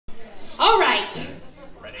right.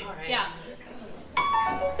 Ready? Yeah.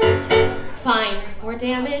 Fine, we're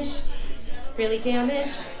damaged, really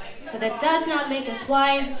damaged, but that does not make us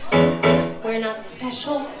wise. We're not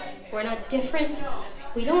special, we're not different.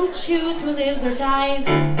 We don't choose who lives or dies.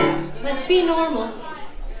 Let's be normal,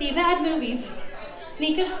 see bad movies,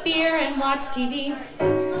 sneak a beer and watch TV.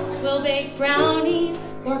 We'll bake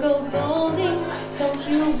brownies or go bowling. Don't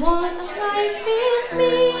you want a life with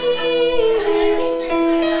me?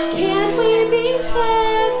 Can't we be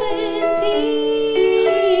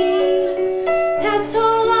 17? That's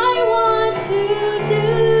all I want to do.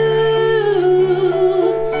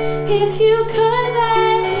 If you could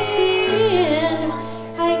let me in,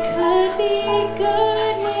 I could be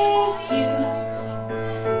good with you.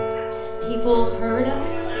 People hurt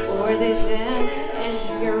us or they vanish.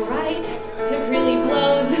 And you're right, it really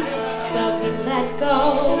blows. But we let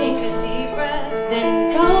go. Take a deep breath.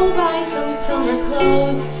 Then go buy some summer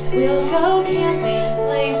clothes. We'll go camping,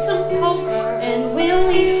 play some poker, and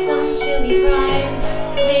we'll eat some chili fries.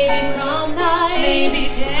 Maybe prom night, maybe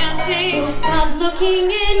dancing. Don't stop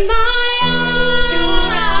looking in my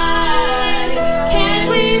eyes. Can't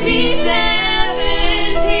we be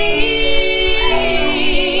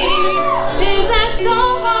 17? Is that so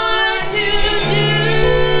hard to do?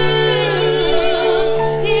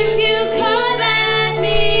 If you could let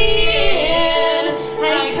me in,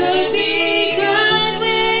 I could be good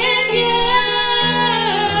with you.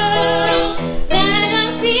 Let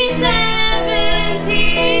us be 17.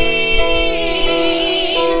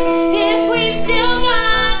 If we've still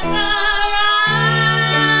got the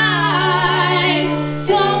right.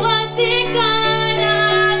 So what's it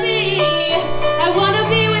gonna be? I wanna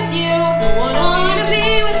be with you. I wanna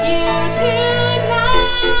be with you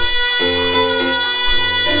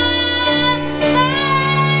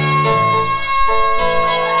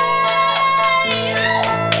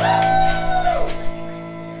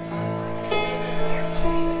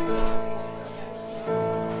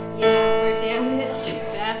Yeah, we're damaged,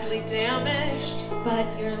 badly damaged, but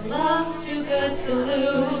your love's too good to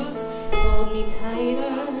lose. Hold me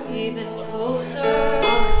tighter, even closer.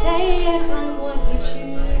 I'll say if I'm what you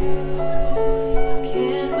choose.